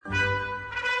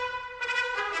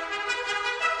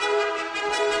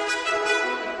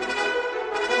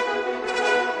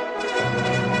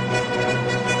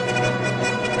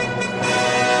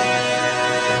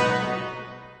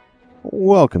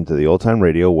Welcome to the Old Time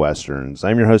Radio Westerns.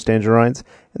 I'm your host, Andrew Rhynes,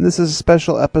 and this is a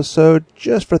special episode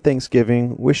just for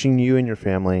Thanksgiving, wishing you and your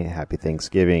family a happy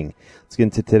Thanksgiving. Let's get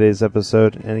into today's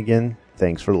episode, and again,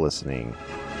 thanks for listening.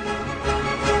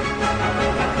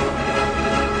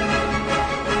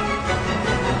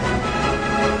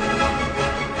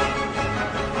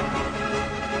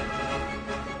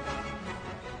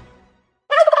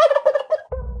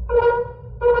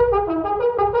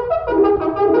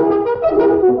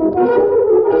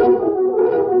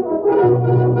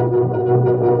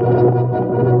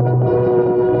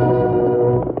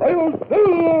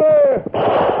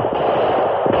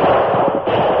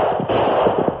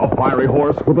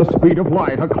 With the speed of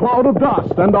light, a cloud of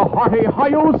dust, and a hearty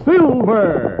hi-yo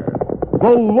silver, the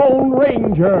Lone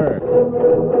Ranger.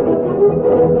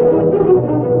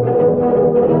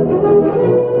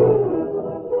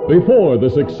 Before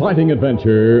this exciting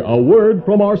adventure, a word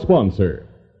from our sponsor.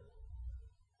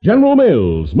 General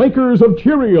Mills, makers of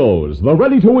Cheerios, the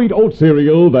ready-to-eat oat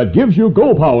cereal that gives you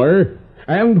go power,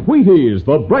 and Wheaties,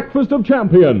 the breakfast of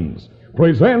champions,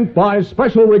 present by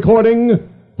special recording,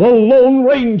 the Lone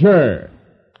Ranger.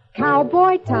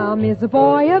 Cowboy Tom is a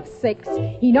boy of 6.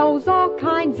 He knows all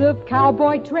kinds of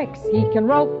cowboy tricks. He can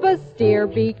rope a steer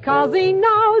because he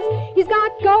knows he's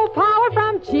got go power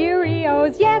from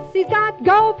Cheerios. Yes, he's got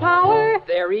go power.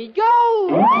 There he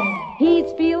goes. He's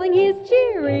feeling his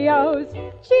Cheerios.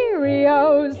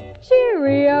 Cheerios.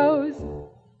 Cheerios.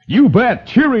 You bet,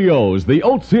 Cheerios, the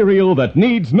oat cereal that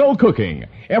needs no cooking.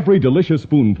 Every delicious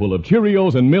spoonful of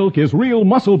Cheerios and milk is real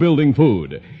muscle-building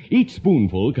food. Each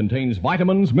spoonful contains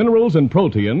vitamins, minerals, and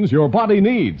proteins your body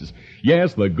needs.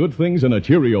 Yes, the good things in a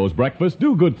Cheerios breakfast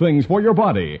do good things for your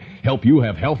body. Help you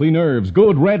have healthy nerves,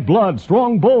 good red blood,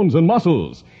 strong bones, and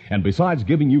muscles. And besides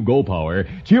giving you go power,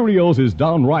 Cheerios is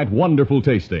downright wonderful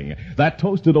tasting. That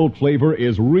toasted oat flavor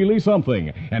is really something.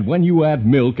 And when you add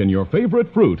milk and your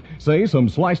favorite fruit, say some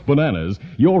sliced bananas,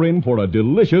 you're in for a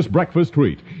delicious breakfast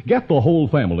treat. Get the whole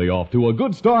family off to a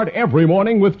good start every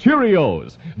morning with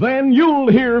Cheerios. Then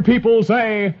you'll hear people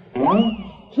say,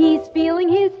 he's feeling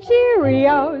his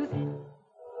Cheerios.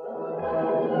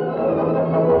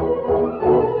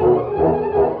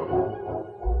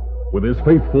 With his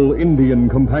faithful Indian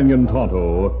companion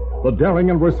Tonto, the daring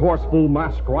and resourceful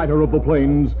masked rider of the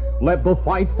plains led the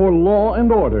fight for law and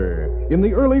order in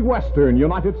the early western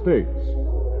United States.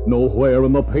 Nowhere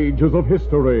in the pages of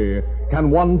history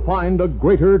can one find a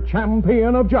greater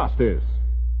champion of justice.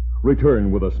 Return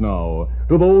with us now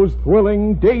to those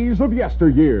thrilling days of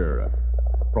yesteryear.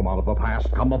 From out of the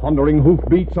past come the thundering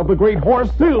hoofbeats of the great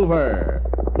horse Silver.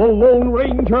 The Lone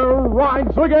Ranger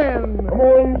rides again. Come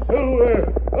on,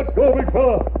 Silver. Let's go, big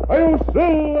fella. Hi-yo,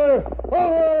 Silver.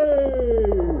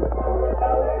 Hooray!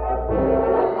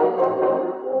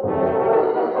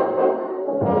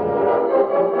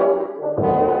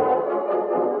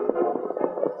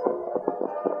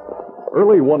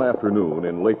 Early one afternoon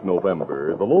in late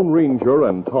November, the Lone Ranger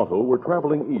and Tonto were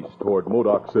traveling east toward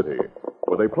Modoc City,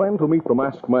 where they planned to meet the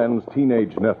masked man's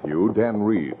teenage nephew, Dan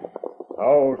Reed.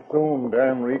 How soon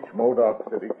Dan reached Modoc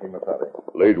City, Kimasabi?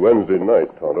 Late Wednesday night,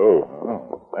 Tonto.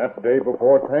 Oh, that day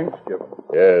before Thanksgiving.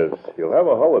 Yes, he'll have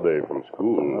a holiday from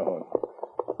school.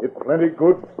 Oh, it's plenty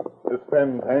good to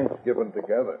spend Thanksgiving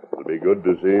together. It'll be good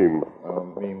to see him. Oh,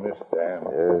 me miss Dan.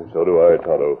 Yes, so do I,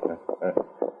 Tonto.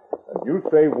 And you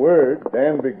say word,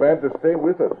 Dan'd be glad to stay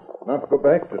with us, not go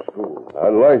back to school.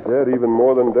 I'd like that even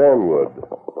more than Dan would,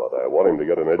 but I want him to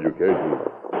get an education.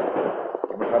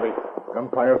 Kimasabi,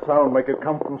 gunfire sound, make it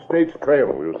come from State's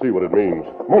trail. We'll see what it means.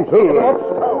 Come on,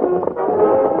 Silver.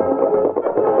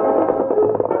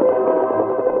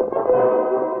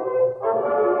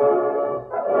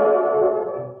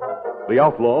 The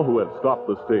outlaw who had stopped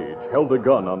the stage held a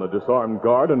gun on the disarmed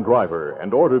guard and driver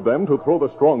and ordered them to throw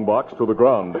the strongbox to the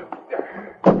ground.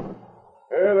 Hey,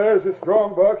 there's the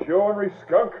strongbox, you ornery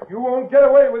skunk. You won't get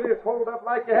away with this hold up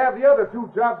like you have the other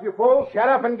two jobs you pulled. Shut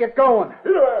up and get going.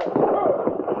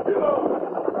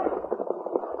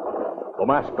 The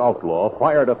masked outlaw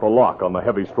fired at the lock on the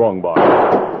heavy strongbox.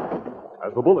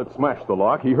 As the bullet smashed the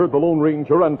lock, he heard the Lone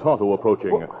Ranger and Tonto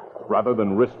approaching. Rather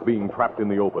than risk being trapped in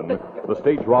the open, the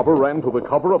stage robber ran to the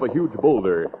cover of a huge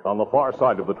boulder on the far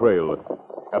side of the trail.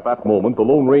 At that moment, the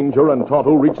Lone Ranger and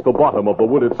Tonto reached the bottom of the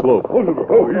wooded slope. Oh,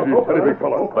 easy, steady, big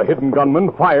fella. The hidden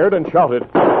gunman fired and shouted,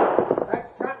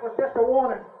 That shot was just a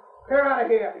warning. Clear out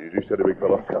of here. Easy, steady, big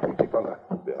fella.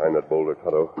 Behind that boulder,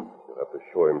 Tonto. He'll have to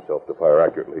show himself to fire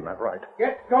accurately. That's right.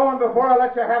 Get going before I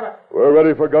let you have it. We're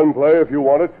ready for gunplay if you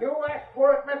want it. You asked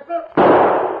for it, mister.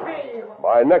 Hey,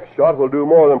 My next shot will do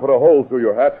more than put a hole through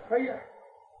your hat.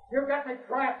 you got me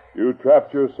trapped. You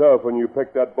trapped yourself when you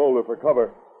picked that boulder for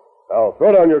cover. Now,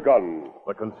 throw down your gun.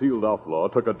 The concealed outlaw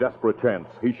took a desperate chance.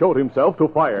 He showed himself to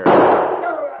fire.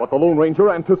 But the Lone Ranger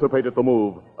anticipated the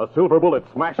move. A silver bullet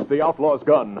smashed the outlaw's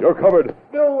gun. You're covered.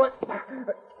 No, what?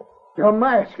 Your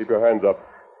mask. Keep your hands up.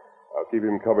 I'll keep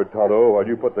him covered, Tonto, while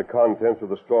you put the contents of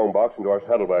the strong box into our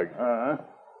saddlebags. Uh-huh.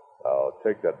 Now,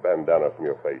 take that bandana from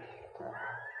your face.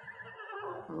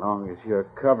 As long as you're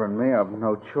covering me, I've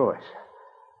no choice.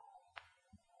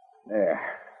 There.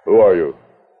 Who are you?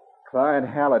 Clyde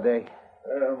Halliday.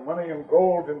 Money and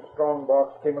gold in strong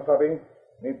box, Kemosabe.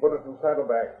 Need put it in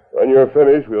saddlebag. When you're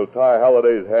finished, we'll tie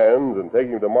Halliday's hands and take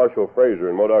him to Marshal Fraser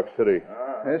in Modoc City.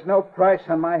 There's no price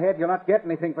on my head. You'll not get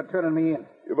anything for turning me in.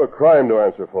 You've a crime to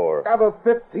answer for. I have a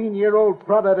 15-year-old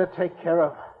brother to take care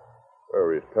of. Where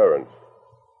are his parents?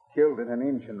 Killed in an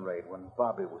engine raid when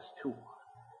Bobby was 2.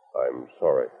 I'm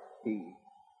sorry. He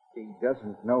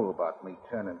doesn't know about me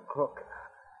turning crook.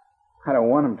 I don't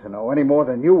want him to know any more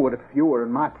than you would if you were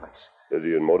in my place. Is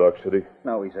he in Modoc City?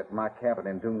 No, he's at my cabin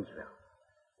in Doonesville.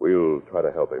 We'll try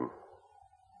to help him.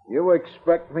 You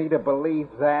expect me to believe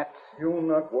that? You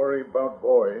not worry about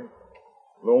boy.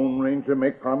 Lone Ranger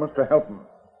make promise to help him,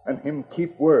 and him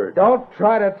keep word. Don't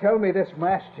try to tell me this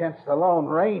masked gent's the Lone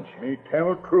Ranger. Me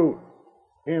tell truth.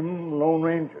 Him Lone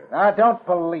Ranger. I don't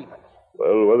believe it.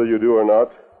 Well, whether you do or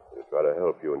not, we'll try to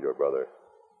help you and your brother.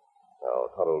 Now,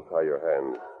 Tonto, tie your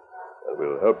hands, and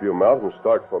we'll help you mount and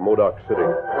start for Modoc City.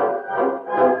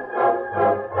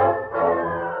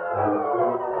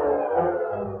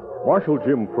 Marshal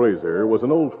Jim Fraser was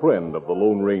an old friend of the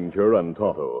Lone Ranger and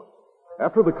Tonto.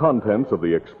 After the contents of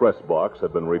the express box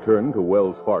had been returned to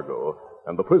Wells Fargo,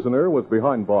 and the prisoner was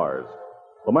behind bars,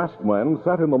 the masked man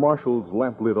sat in the marshal's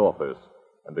lamp-lit office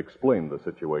and explained the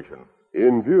situation.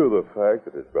 In view of the fact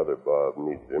that his brother Bob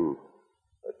needs him,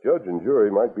 a judge and jury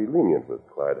might be lenient with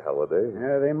Clyde Halliday.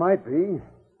 Yeah, they might be,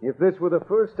 if this were the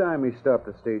first time he stopped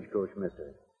a stagecoach,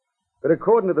 mister. But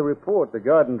according to the report the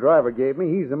guard and driver gave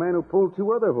me, he's the man who pulled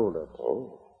 2 other holdups.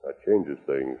 Oh, that changes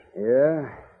things. Yeah?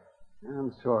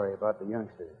 I'm sorry about the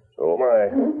youngster. So am I.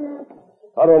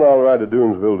 I don't know I'll ride to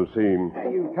Doonesville to see him.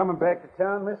 Are you coming back to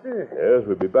town, mister? Yes,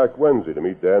 we'll be back Wednesday to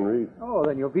meet Dan Reed. Oh,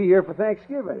 then you'll be here for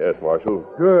Thanksgiving. Yes, Marshal.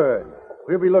 Good.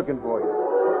 We'll be looking for you.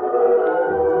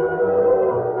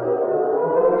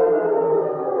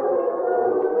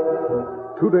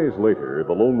 2 days later,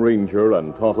 the Lone Ranger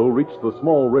and Tonto reached the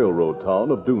small railroad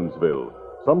town of Doonesville,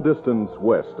 some distance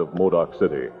west of Modoc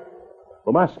City.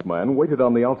 The masked man waited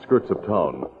on the outskirts of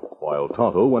town, while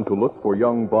Tonto went to look for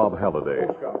young Bob Halliday.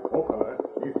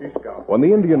 When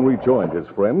the Indian rejoined his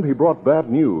friend, he brought bad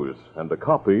news and a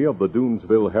copy of the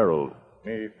Doonesville Herald.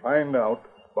 Me find out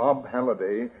Bob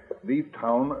Halliday leave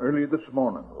town early this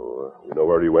morning. Oh, you know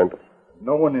where he went?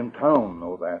 No one in town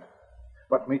know that.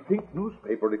 But me think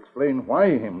newspaper explain why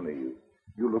him leave.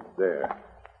 You look there.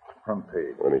 Front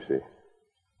page. Let me see.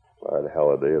 Clyde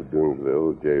Halliday of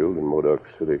Doonesville, jailed in Modoc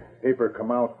City. Paper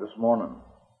come out this morning.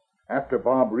 After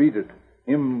Bob read it,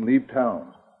 him leave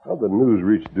town. How'd the news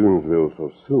reach Doonesville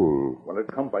so soon? Well, it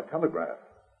come by telegraph.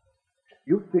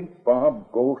 You think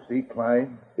Bob go see Clyde?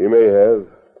 He may have.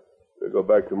 We'll go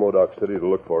back to Modoc City to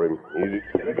look for him. Easy.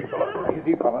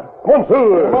 Easy, fella. Come on,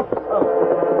 Silver!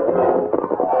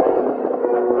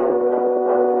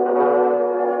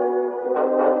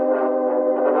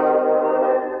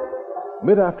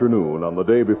 Mid-afternoon on the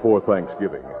day before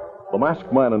Thanksgiving, the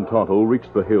masked man and Tonto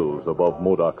reached the hills above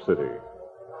Modoc City.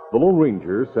 The Lone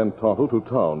Ranger sent Tonto to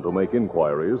town to make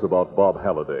inquiries about Bob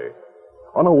Halliday,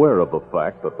 unaware of the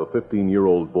fact that the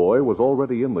 15-year-old boy was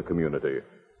already in the community.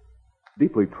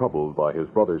 Deeply troubled by his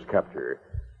brother's capture,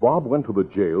 Bob went to the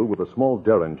jail with a small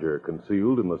derringer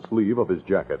concealed in the sleeve of his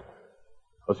jacket.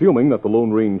 Assuming that the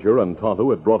Lone Ranger and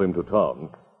Tonto had brought him to town,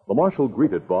 the marshal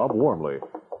greeted Bob warmly,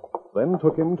 then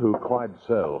took him to Clyde's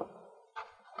cell.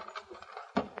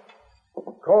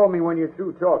 Call me when you're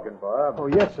through talking, Bob. Oh,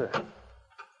 yes, sir.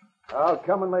 I'll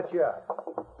come and let you out.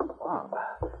 Bob,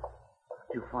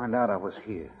 how'd you find out I was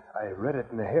here? I read it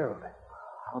in the Herald.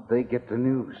 How'd they get the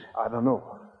news? I don't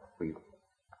know.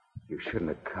 You shouldn't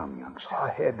have come, youngster.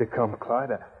 I had to come,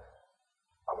 Clyde.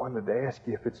 I wanted to ask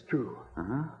you if it's true.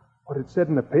 Uh-huh. What it said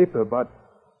in the paper about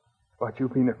you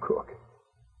being a crook.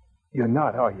 You're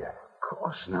not, are you? Of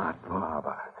course not, Bob.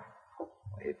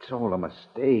 It's all a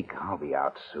mistake. I'll be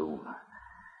out soon.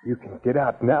 You can get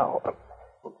out now.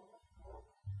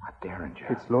 What derringer?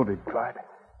 It's loaded, Clyde.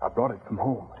 I brought it from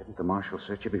home. Didn't the marshal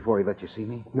search you before he let you see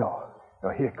me? No.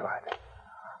 No, here, Clyde.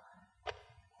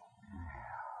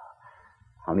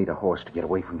 I'll need a horse to get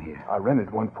away from here. I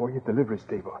rented one for you at the livery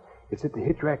stable. It's at the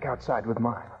hitch rack outside with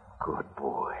mine. Good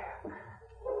boy.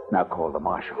 Now call the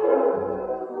marshal.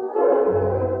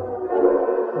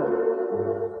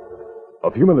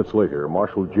 A few minutes later,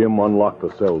 Marshal Jim unlocked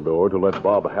the cell door to let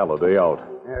Bob Halliday out.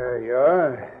 There you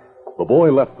are. The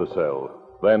boy left the cell.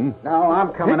 Then, Now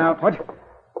I'm coming out. What?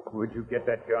 Where'd you get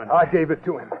that gun? I gave it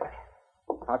to him.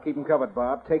 I'll keep him covered,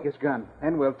 Bob. Take his gun.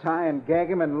 Then we'll tie and gag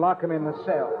him and lock him in the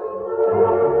cell.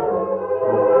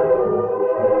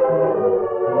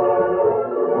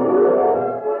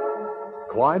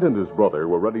 Clyde and his brother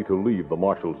were ready to leave the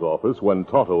marshal's office when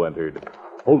Tonto entered.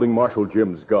 Holding Marshal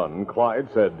Jim's gun, Clyde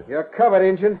said, You're covered,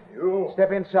 Injun. You?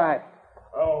 Step inside.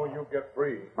 How you get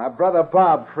free? My brother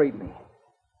Bob freed me.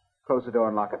 Close the door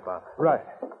and lock it, Bob. Right.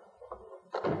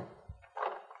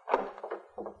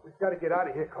 We've got to get out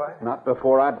of here, Clyde. Not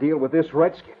before I deal with this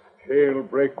redskin.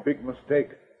 Jailbreak, big mistake.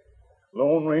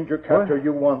 Lone Ranger capture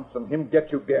you once and him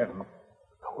get you again.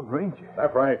 Lone Ranger.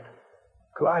 That's right.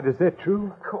 Clyde, is that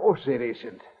true? Of course it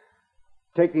isn't.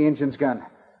 Take the Injun's gun.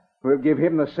 We'll give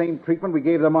him the same treatment we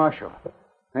gave the marshal.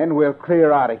 Then we'll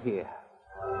clear out of here.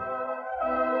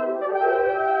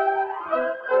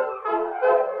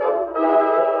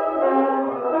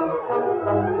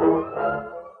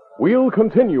 We'll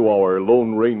continue our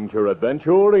Lone Ranger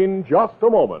adventure in just a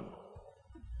moment.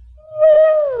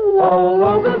 All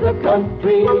over the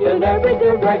country, in every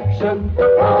direction,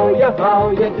 how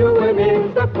you doing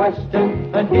is the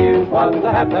question. And here's what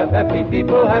the happy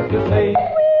people have to say.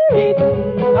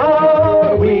 Eating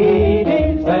our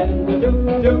Wheaties and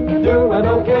doing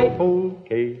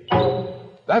okay.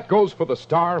 That goes for the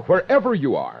star wherever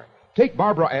you are. Take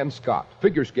Barbara Ann Scott,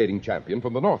 figure skating champion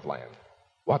from the Northland.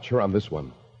 Watch her on this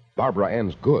one. Barbara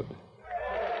Ann's good.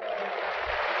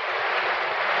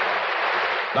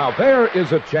 Now, there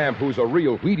is a champ who's a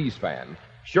real Wheaties fan.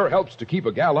 Sure helps to keep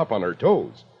a gal up on her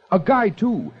toes. A guy,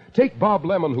 too. Take Bob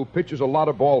Lemon, who pitches a lot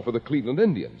of ball for the Cleveland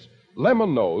Indians.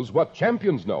 Lemon knows what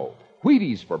champions know.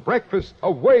 Wheaties for breakfast,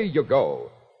 away you go.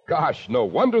 Gosh, no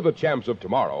wonder the champs of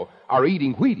tomorrow are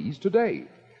eating Wheaties today.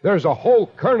 There's a whole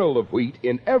kernel of wheat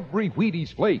in every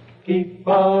Wheaties flake. Keep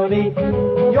on eating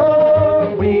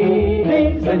your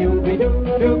Wheaties and you'll be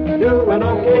doing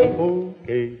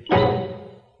okay.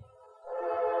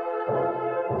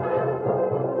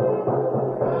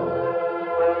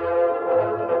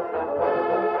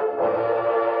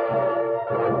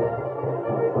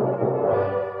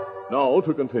 Now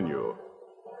to continue.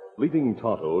 Leaving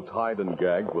Tonto tied and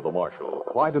gagged with the marshal,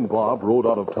 Clyde and Bob rode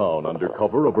out of town under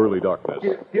cover of early darkness.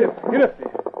 Get up.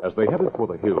 As they headed for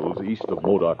the hills east of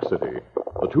Modoc City,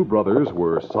 the two brothers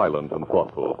were silent and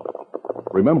thoughtful.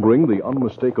 Remembering the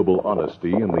unmistakable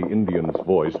honesty in the Indian's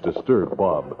voice disturbed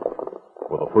Bob.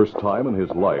 For the first time in his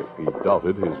life, he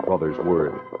doubted his brother's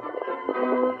word.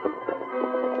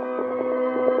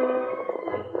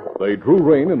 They drew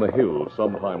rein in the hills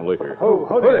sometime later. Ho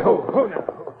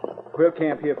now. We'll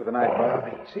camp here for the night,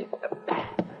 Bob. See?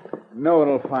 No one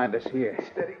will find us here.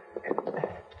 Steady.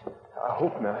 I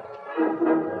hope not.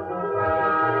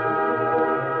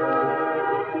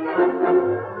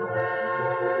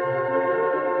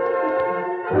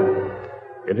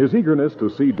 In his eagerness to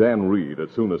see Dan Reed as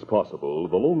soon as possible,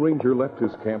 the Lone Ranger left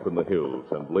his camp in the hills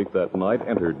and late that night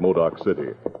entered Modoc City.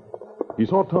 He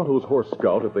saw Tonto's horse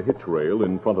Scout at the hitch rail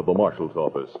in front of the marshal's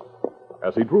office.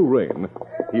 As he drew rein,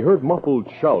 he heard muffled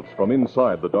shouts from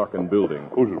inside the darkened building.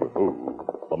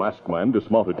 The masked man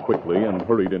dismounted quickly and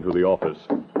hurried into the office.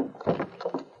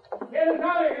 Get us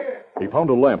out of here! He found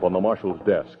a lamp on the marshal's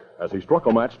desk. As he struck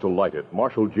a match to light it,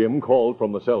 Marshal Jim called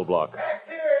from the cell block. Back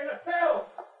here in the cell!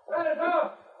 Let us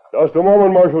out! Just a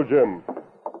moment, Marshal Jim.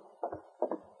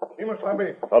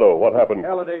 Tonto, what happened?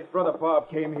 Halliday's brother Bob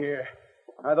came here.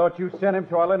 I thought you sent him,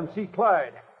 so I let him see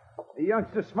Clyde. The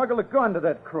youngster smuggled a gun to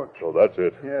that crook. So that's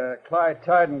it. Yeah, Clyde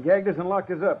tied and gagged us and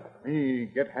locked us up. Me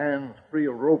get hands free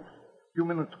of ropes 2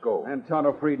 minutes ago. And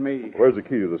Tonto freed me. Where's the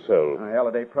key to the cell?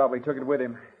 Halliday probably took it with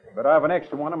him. But I have an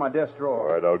extra one in my desk drawer.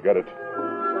 All right, I'll get it.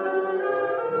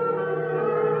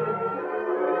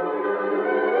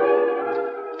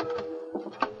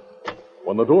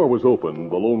 When the door was open,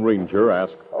 the Lone Ranger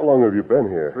asked, How long have you been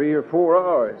here? 3 or 4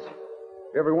 hours.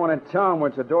 If everyone in town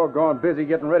was so doggone busy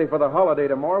getting ready for the holiday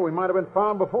tomorrow, we might have been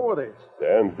found before this.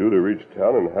 Dan's due to reach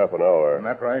town in half an hour. Isn't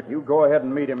that right? You go ahead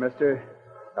and meet him, mister.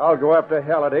 I'll go after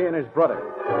Halliday and his brother.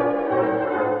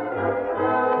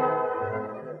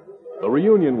 The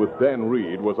reunion with Dan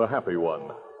Reed was a happy one.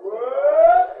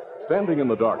 Standing in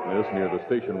the darkness near the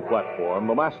station platform,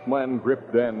 the masked man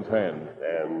gripped Dan's hand.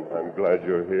 Dan, I'm glad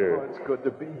you're here. It's good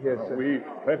to be here, sir. We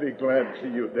plenty glad to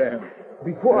see you, Dan.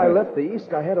 Before I left the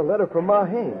East, I had a letter from Ma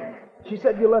Hain. She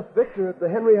said you left Victor at the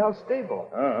Henry House stable.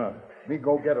 Me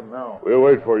go get him now. We'll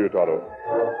wait for you, Tonto.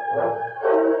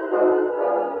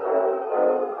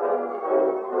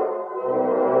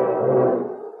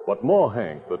 But Ma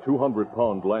Hank, the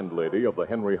 200-pound landlady of the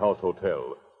Henry House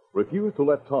Hotel, refused to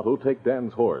let Tonto take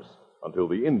Dan's horse until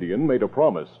the Indian made a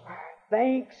promise.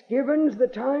 Thanksgiving's the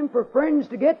time for friends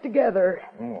to get together.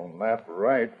 Oh, that's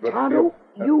right. But Tonto,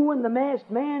 you and the masked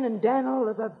man and Daniel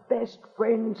are the best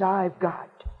friends I've got.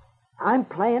 I'm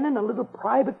planning a little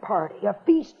private party, a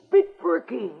feast fit for a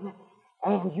king.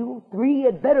 And you three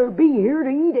had better be here to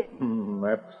eat it.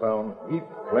 That sounds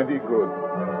plenty good.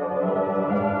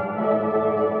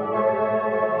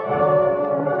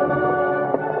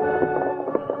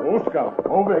 Oh, Scout,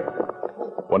 move it.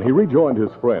 When he rejoined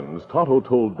his friends, Tonto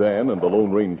told Dan and the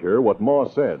Lone Ranger what Ma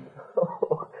said.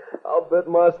 Oh, I'll bet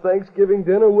Ma's Thanksgiving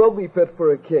dinner will be fit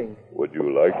for a king. Would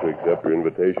you like to accept your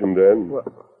invitation, Dan?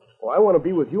 Well, I want to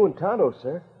be with you and Tonto,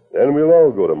 sir. Then we'll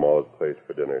all go to Ma's place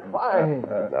for dinner. Fine.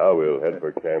 Now we'll head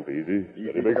for camp easy.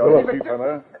 Steady, big Go, fella.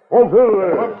 fella. One, two,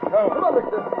 Come on,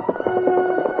 Victor.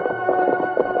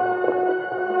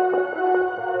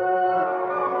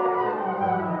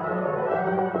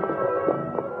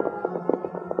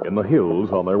 In the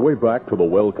hills, on their way back to the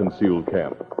well-concealed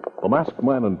camp, the masked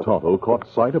man and Tonto caught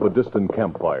sight of a distant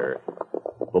campfire.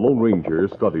 The Lone Ranger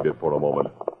studied it for a moment,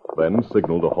 then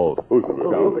signaled a halt. All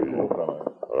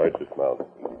right, dismount.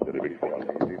 Steady, big fella.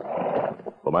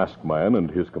 The masked man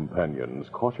and his companions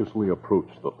cautiously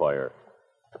approached the fire.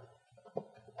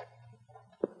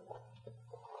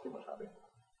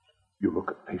 You look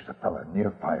at face a fella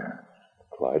near fire.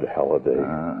 Clyde Halliday.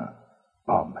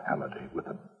 Bob Halliday with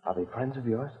him. Are they friends of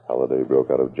yours? Halliday broke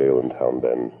out of jail in town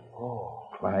then. Oh,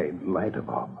 Clyde, lie to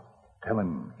Bob. Tell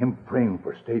him framed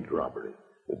for stage robbery.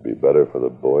 It'd be better for the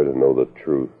boy to know the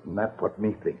truth. And that's what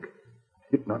me think.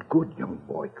 It's not good, young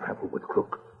boy, travel with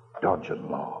crook, dodging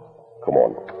law. Come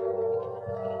on.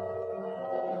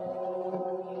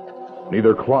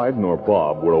 Neither Clyde nor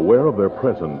Bob were aware of their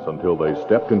presence until they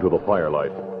stepped into the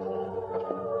firelight.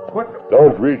 What?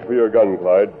 Don't reach for your gun,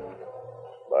 Clyde.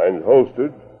 Mine's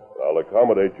holstered. I'll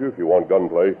accommodate you if you want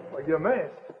gunplay. Well, you're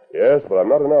masked. Yes, but I'm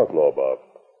not an outlaw, Bob.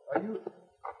 Are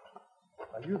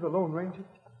you the Lone Ranger?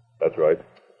 That's right.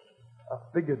 I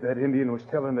figured that Indian was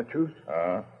telling the truth.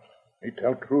 He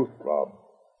tell truth, Bob.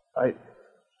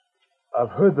 I've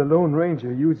heard the Lone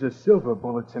Ranger uses silver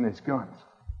bullets in his guns.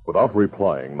 Without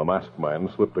replying, the masked man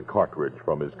slipped a cartridge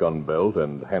from his gun belt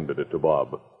and handed it to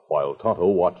Bob, while Tonto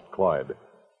watched Clyde.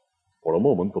 For a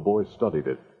moment, the boy studied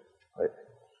it.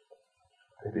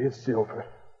 It is silver.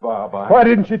 Bob, Why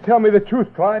didn't you tell me the truth,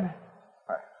 Clyde?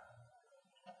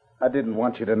 I didn't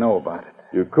want you to know about it.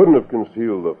 You couldn't have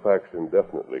concealed the facts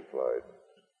indefinitely, Clyde.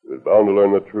 You was bound to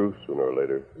learn the truth sooner or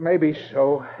later. Maybe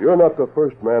so. You're not the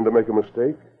first man to make a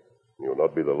mistake. You'll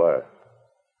not be the last.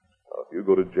 Now, if you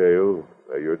go to jail,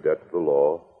 pay your debt to the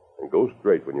law, and go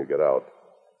straight when you get out,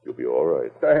 you'll be all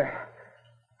right.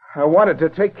 I wanted to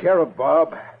take care of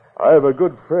Bob. I have a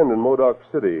good friend in Modoc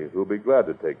City who'll be glad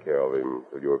to take care of him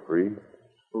till you're free.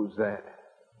 Who's that?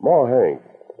 Ma Hank,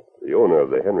 the owner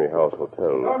of the Henry House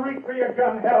Hotel. Don't reach for your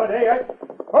gun, Halliday.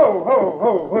 Ho,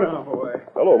 hold on, boy.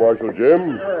 Hello, Marshal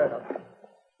Jim.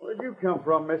 Where'd you come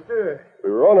from, mister? We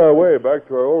were on our way back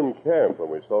to our own camp when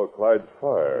we saw Clyde's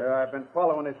fire. Yeah, I've been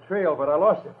following his trail, but I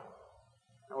lost it.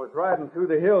 I was riding through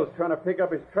the hills trying to pick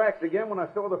up his tracks again when I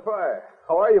saw the fire.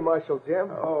 How are you, Marshal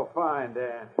Jim? Oh, fine,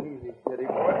 Dan. Easy, steady,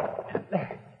 boy.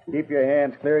 Keep your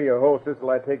hands clear of your holsters till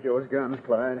I take those guns,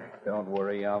 Clyde. Don't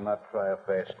worry, I'll not try a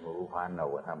fast move. I know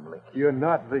what I'm licked. You're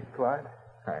not Vic, Clyde.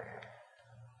 I'm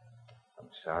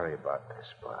sorry about this,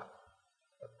 Bob.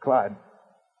 Clyde,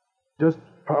 just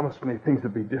promise me things will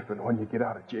be different when you get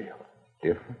out of jail.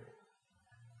 Different?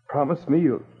 Promise me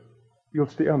you'll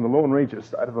stay on the Lone Ranger's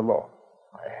side of the law.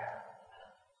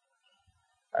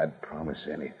 I'd promise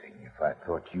anything if I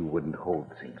thought you wouldn't hold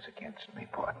things against me,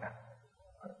 partner.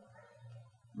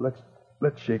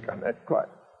 Let's shake on that, Clyde.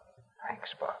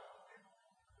 Thanks, Bob.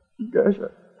 Gosh,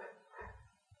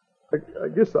 I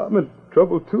guess I'm in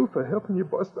trouble, too, for helping you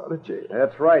bust out of jail.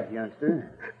 That's right,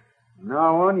 youngster. From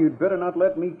now on, you'd better not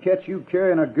let me catch you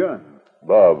carrying a gun.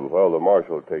 Bob, while the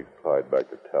marshal takes Clyde back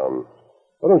to town,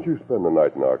 why don't you spend the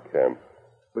night in our camp?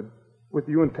 With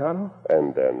you and Tonto?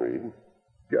 And Dan Reed.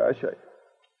 Gosh,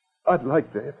 I'd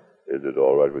like that. Is it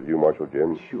all right with you, Marshal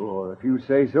Jim? Sure, if you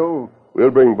say so. We'll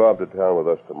bring Bob to town with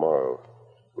us tomorrow.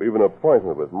 We've an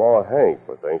appointment with Ma Hank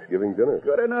for Thanksgiving dinner.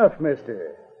 Good enough,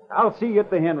 mister. I'll see you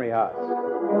at the Henry House.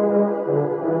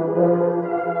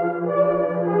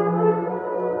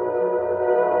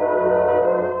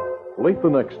 Late the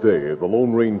next day, the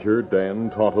Lone Ranger,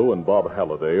 Dan, Tonto, and Bob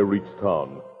Halliday reached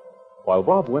town. While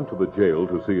Bob went to the jail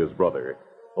to see his brother,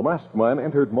 the masked man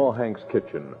entered Ma Hank's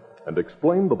kitchen and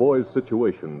explained the boy's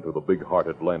situation to the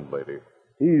big-hearted landlady.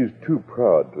 He's too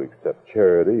proud to accept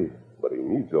charity, but he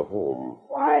needs a home.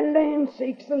 Why, land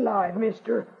sakes alive,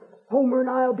 mister. Homer and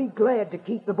I'll be glad to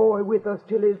keep the boy with us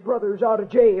till his brother's out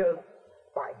of jail.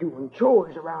 By doing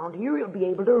chores around here, he'll be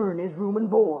able to earn his room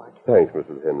and board. Thanks,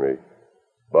 Mrs. Henry.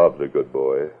 Bob's a good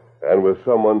boy, and with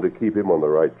someone to keep him on the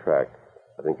right track,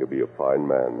 I think he'll be a fine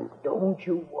man. Don't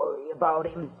you worry about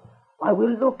him. I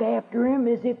will look after him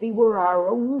as if he were our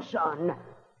own son.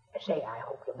 Say, I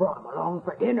hope you brought him along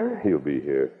for dinner. He'll be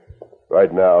here.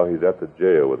 Right now, he's at the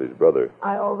jail with his brother.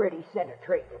 I already sent a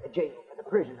tray to the jail for the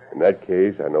prisoner. In that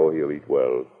case, I know he'll eat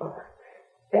well.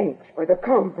 Thanks for the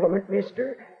compliment,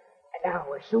 mister. And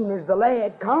now, as soon as the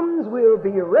lad comes, we'll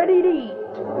be ready to eat.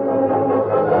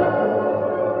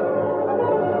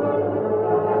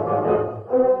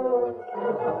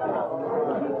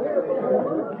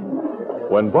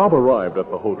 When Bob arrived at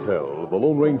the hotel, the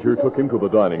Lone Ranger took him to the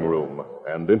dining room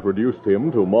and introduced him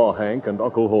to Ma Hank and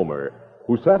Uncle Homer,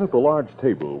 who sat at the large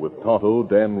table with Tonto,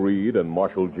 Dan Reed, and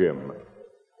Marshal Jim.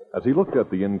 As he looked at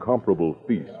the incomparable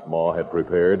feast Ma had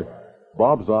prepared,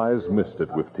 Bob's eyes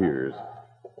misted with tears.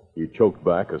 He choked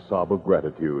back a sob of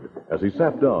gratitude as he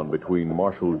sat down between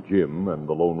Marshal Jim and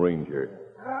the Lone Ranger.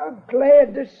 I'm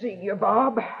glad to see you,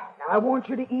 Bob. I want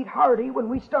you to eat hearty when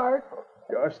we start.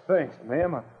 Gosh, thanks,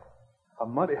 ma'am.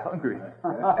 I'm mighty hungry.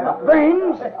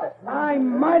 Friends,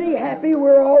 I'm mighty happy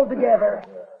we're all together.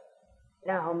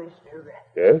 Now, mister.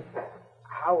 Yes?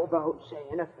 How about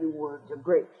saying a few words of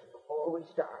grace before we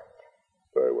start?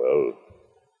 Very well.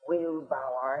 We'll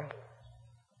bow our heads.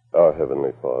 Our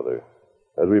Heavenly Father,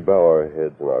 as we bow our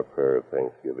heads in our prayer of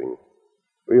thanksgiving,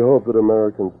 we hope that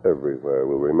Americans everywhere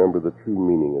will remember the true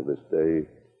meaning of this day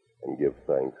and give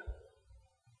thanks,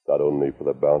 not only for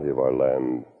the bounty of our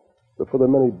land, but for the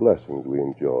many blessings we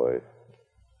enjoy.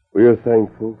 We are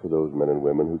thankful for those men and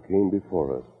women who came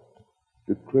before us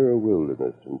to clear a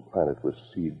wilderness and plant it with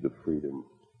seeds of freedom.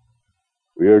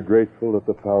 We are grateful that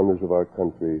the founders of our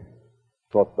country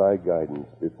sought thy guidance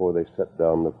before they set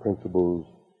down the principles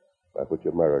by which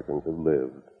Americans have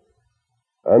lived,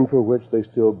 and for which they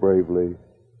still bravely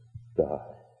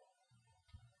die.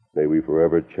 May we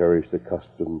forever cherish the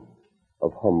custom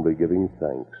of humbly giving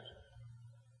thanks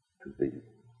to thee.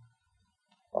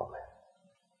 Amen.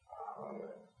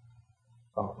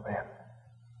 Amen.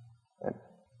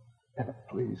 And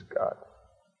please, God,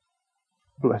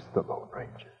 bless the Lone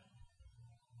Ranger.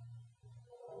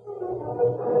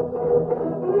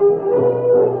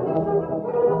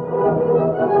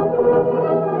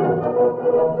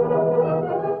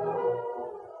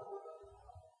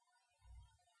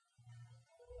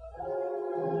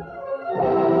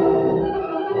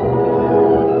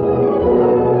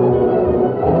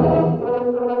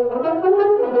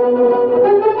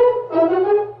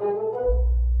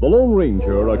 The Lone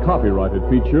Ranger, a copyrighted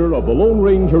feature of the Lone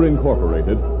Ranger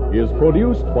Incorporated, is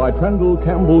produced by Trendle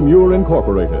Campbell Muir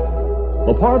Incorporated.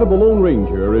 The part of the Lone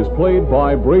Ranger is played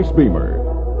by Brace Beemer.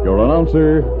 Your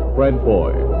announcer, Fred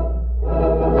Foy.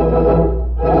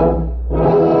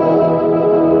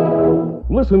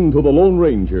 Listen to The Lone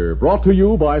Ranger, brought to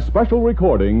you by special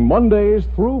recording Mondays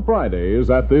through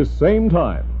Fridays at this same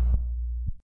time.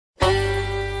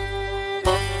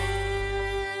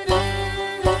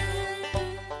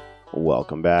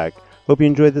 Welcome back. Hope you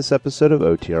enjoyed this episode of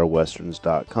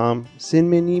OTRWesterns.com. Send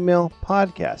me an email,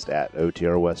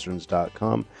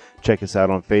 podcast@OTRWesterns.com. Check us out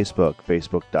on Facebook,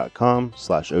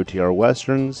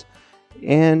 facebook.com/OTRWesterns.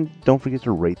 And don't forget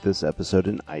to rate this episode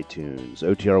in iTunes,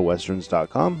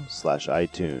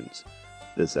 OTRWesterns.com/iTunes.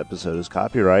 This episode is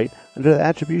copyright under the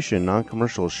attribution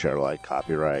non-commercial share alike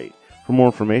copyright. For more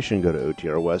information, go to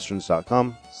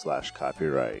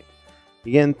OTRWesterns.com/copyright.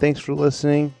 Again, thanks for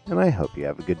listening, and I hope you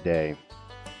have a good day.